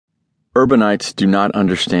Urbanites do not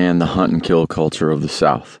understand the hunt and kill culture of the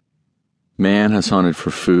South. Man has hunted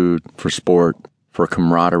for food, for sport, for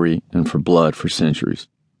camaraderie, and for blood for centuries.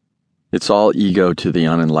 It's all ego to the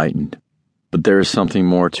unenlightened, but there is something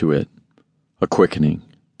more to it, a quickening,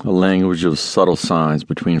 a language of subtle signs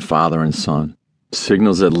between father and son,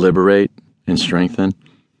 signals that liberate and strengthen,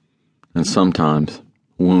 and sometimes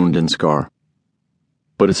wound and scar.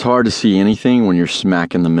 But it's hard to see anything when you're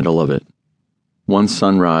smack in the middle of it. One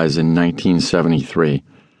sunrise in 1973,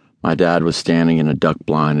 my dad was standing in a duck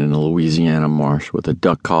blind in a Louisiana marsh with a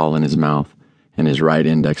duck call in his mouth and his right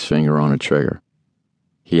index finger on a trigger.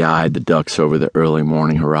 He eyed the ducks over the early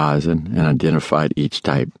morning horizon and identified each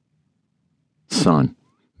type. Son,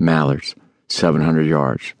 mallards, 700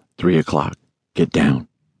 yards, 3 o'clock, get down.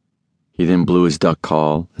 He then blew his duck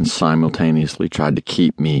call and simultaneously tried to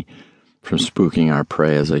keep me from spooking our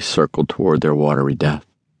prey as they circled toward their watery death.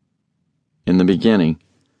 In the beginning,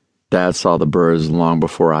 Dad saw the birds long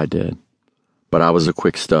before I did, but I was a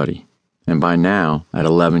quick study, and by now, at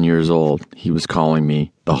 11 years old, he was calling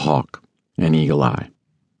me the Hawk and Eagle Eye,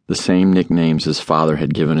 the same nicknames his father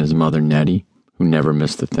had given his mother Nettie, who never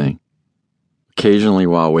missed a thing. Occasionally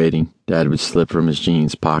while waiting, Dad would slip from his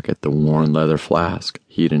jeans pocket the worn leather flask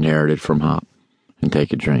he'd inherited from Hop and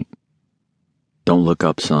take a drink. "Don't look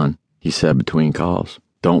up, son," he said between calls.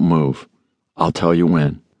 "Don't move. I'll tell you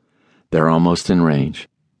when. They're almost in range.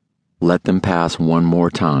 Let them pass one more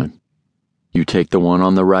time. You take the one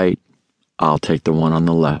on the right, I'll take the one on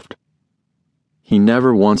the left." He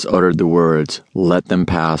never once uttered the words, "let them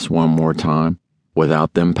pass one more time,"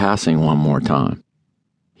 without them passing one more time.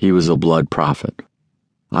 He was a blood prophet.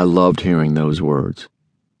 I loved hearing those words.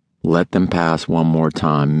 Let them pass one more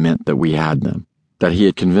time meant that we had them, that he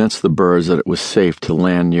had convinced the birds that it was safe to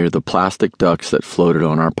land near the plastic ducks that floated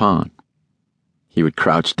on our pond. He would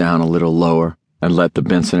crouch down a little lower and let the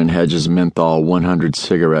Benson & Hedges menthol 100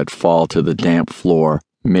 cigarette fall to the damp floor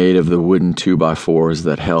made of the wooden 2x4s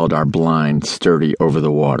that held our blind sturdy over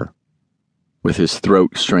the water. With his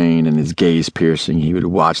throat strained and his gaze piercing, he would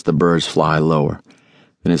watch the birds fly lower.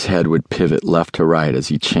 Then his head would pivot left to right as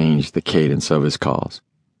he changed the cadence of his calls.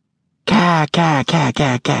 Caw, caw, caw,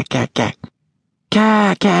 caw, caw, caw, caw.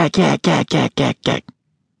 Caw, caw, caw, caw, caw, caw, caw.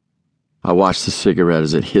 I watched the cigarette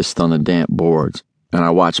as it hissed on the damp boards, and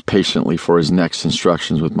I watched patiently for his next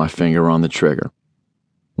instructions with my finger on the trigger.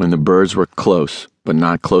 When the birds were close, but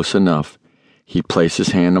not close enough, he'd place his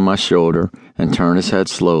hand on my shoulder and turn his head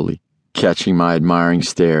slowly, catching my admiring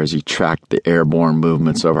stare as he tracked the airborne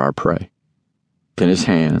movements of our prey. Then his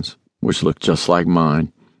hands, which looked just like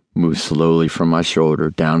mine, moved slowly from my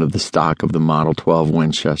shoulder down to the stock of the Model 12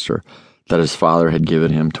 Winchester that his father had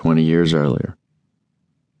given him 20 years earlier.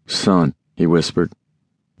 "Son," he whispered,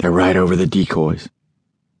 "they're right over the decoys.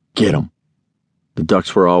 Get 'em." The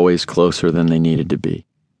ducks were always closer than they needed to be.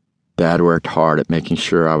 Dad worked hard at making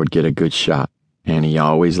sure I would get a good shot, and he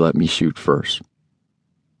always let me shoot first.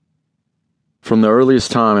 From the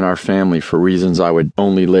earliest time in our family, for reasons I would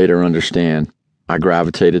only later understand, I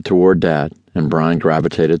gravitated toward Dad, and Brian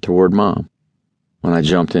gravitated toward Mom. When I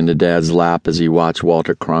jumped into Dad's lap as he watched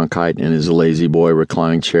Walter Cronkite in his lazy boy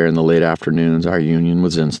reclining chair in the late afternoons, our union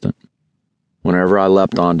was instant. Whenever I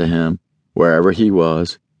leapt onto him, wherever he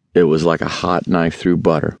was, it was like a hot knife through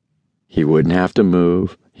butter. He wouldn't have to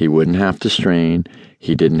move, he wouldn't have to strain,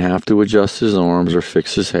 he didn't have to adjust his arms or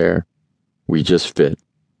fix his hair. We just fit.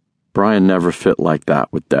 Brian never fit like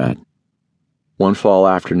that with Dad. One fall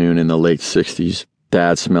afternoon in the late 60s,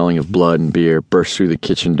 Dad, smelling of blood and beer, burst through the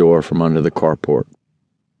kitchen door from under the carport.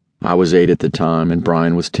 I was 8 at the time, and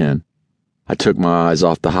Brian was 10. I took my eyes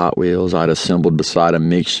off the Hot Wheels I'd assembled beside a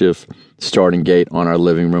makeshift starting gate on our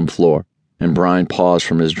living room floor, and Brian paused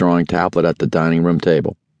from his drawing tablet at the dining room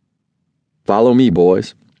table. "Follow me,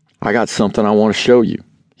 boys. I got something I want to show you,"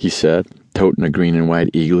 he said, toting a green and white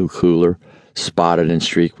Igloo cooler, spotted and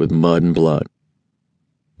streaked with mud and blood.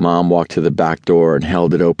 Mom walked to the back door and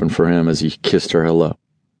held it open for him as he kissed her hello.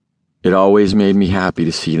 It always made me happy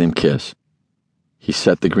to see them kiss. He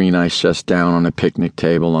set the green ice chest down on a picnic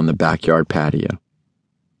table on the backyard patio.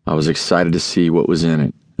 I was excited to see what was in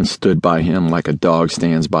it and stood by him like a dog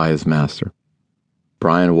stands by his master.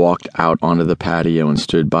 Brian walked out onto the patio and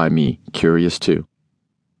stood by me, curious too.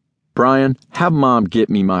 "Brian, have Mom get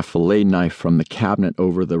me my fillet knife from the cabinet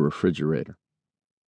over the refrigerator."